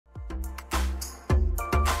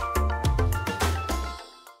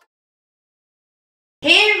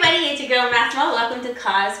girl Massimo. Welcome to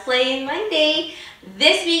Cosplay Monday.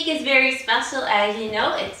 This week is very special, as you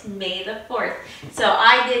know, it's May the 4th. So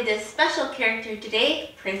I did this special character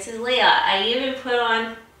today, Princess Leia. I even put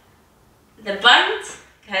on the buns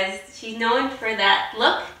because she's known for that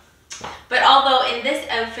look. But although in this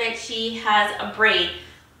outfit she has a braid.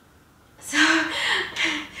 So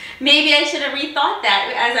maybe I should have rethought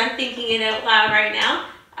that as I'm thinking it out loud right now.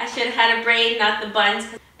 I should have had a braid, not the buns.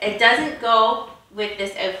 It doesn't go with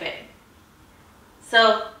this outfit.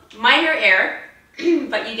 So minor error,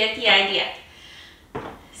 but you get the idea.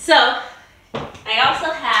 So I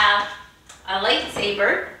also have a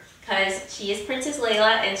lightsaber because she is Princess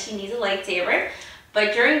Leia and she needs a lightsaber.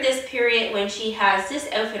 But during this period when she has this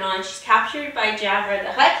outfit on, she's captured by Jabba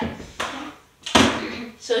the Hutt.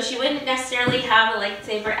 So she wouldn't necessarily have a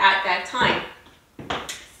lightsaber at that time.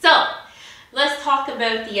 So let's talk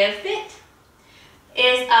about the outfit.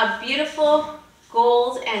 It's a beautiful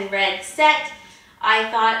gold and red set.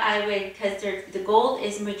 I thought I would, because the gold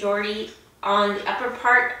is majority on the upper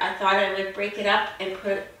part, I thought I would break it up and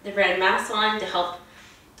put the red mask on to help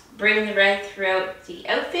bring the red throughout the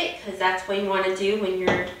outfit, because that's what you want to do when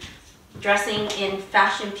you're dressing in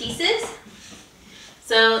fashion pieces.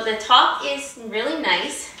 So the top is really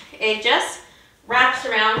nice. It just wraps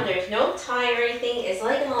around. There's no tie or anything. It's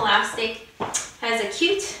like an elastic. Has a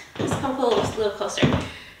cute, let's come a little closer.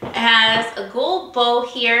 It has a gold bow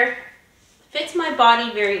here. Fits my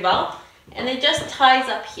body very well. And it just ties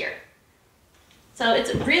up here. So it's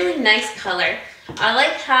a really nice color. I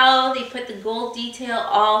like how they put the gold detail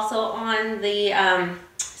also on the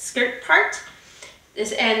skirt part.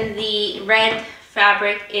 And the red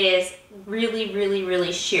fabric is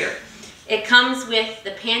really sheer. It comes with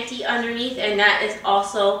the panty underneath, and that is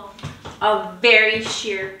also a very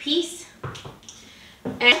sheer piece.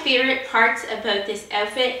 And my favorite parts about this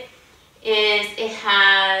outfit is it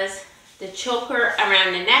has the choker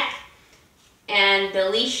around the neck and the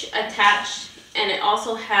leash attached, and it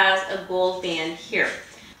also has a gold band here.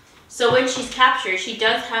 So when she's captured, she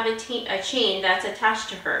does have a chain that's attached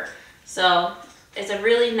to her. So it's a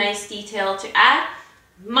really nice detail to add,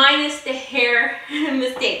 minus the hair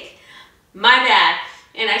mistake. My bad.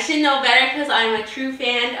 And I should know better because I'm a true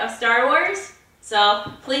fan of Star Wars. So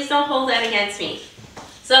please don't hold that against me.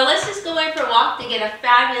 So let's just go in for a walk to get a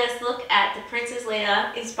fabulous look at the Princess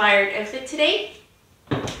Leia inspired outfit today.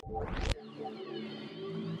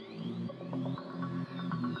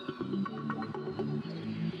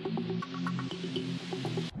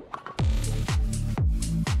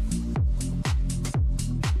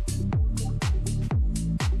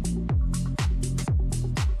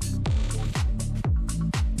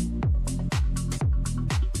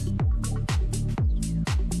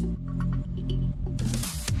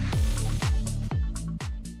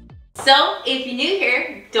 So if you're new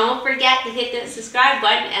here, don't forget to hit the subscribe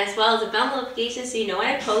button as well as the bell notification so you know when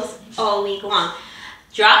I post all week long.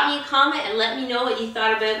 Drop me a comment and let me know what you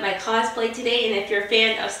thought about my cosplay today, and if you're a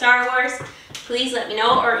fan of Star Wars, please let me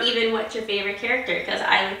know, or even what's your favorite character, because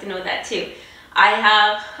I like to know that too. I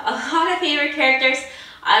have a lot of favorite characters.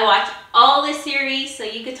 I watch all the series, so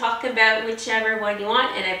you could talk about whichever one you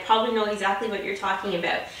want, and I probably know exactly what you're talking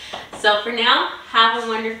about. So for now, have a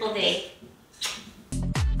wonderful day.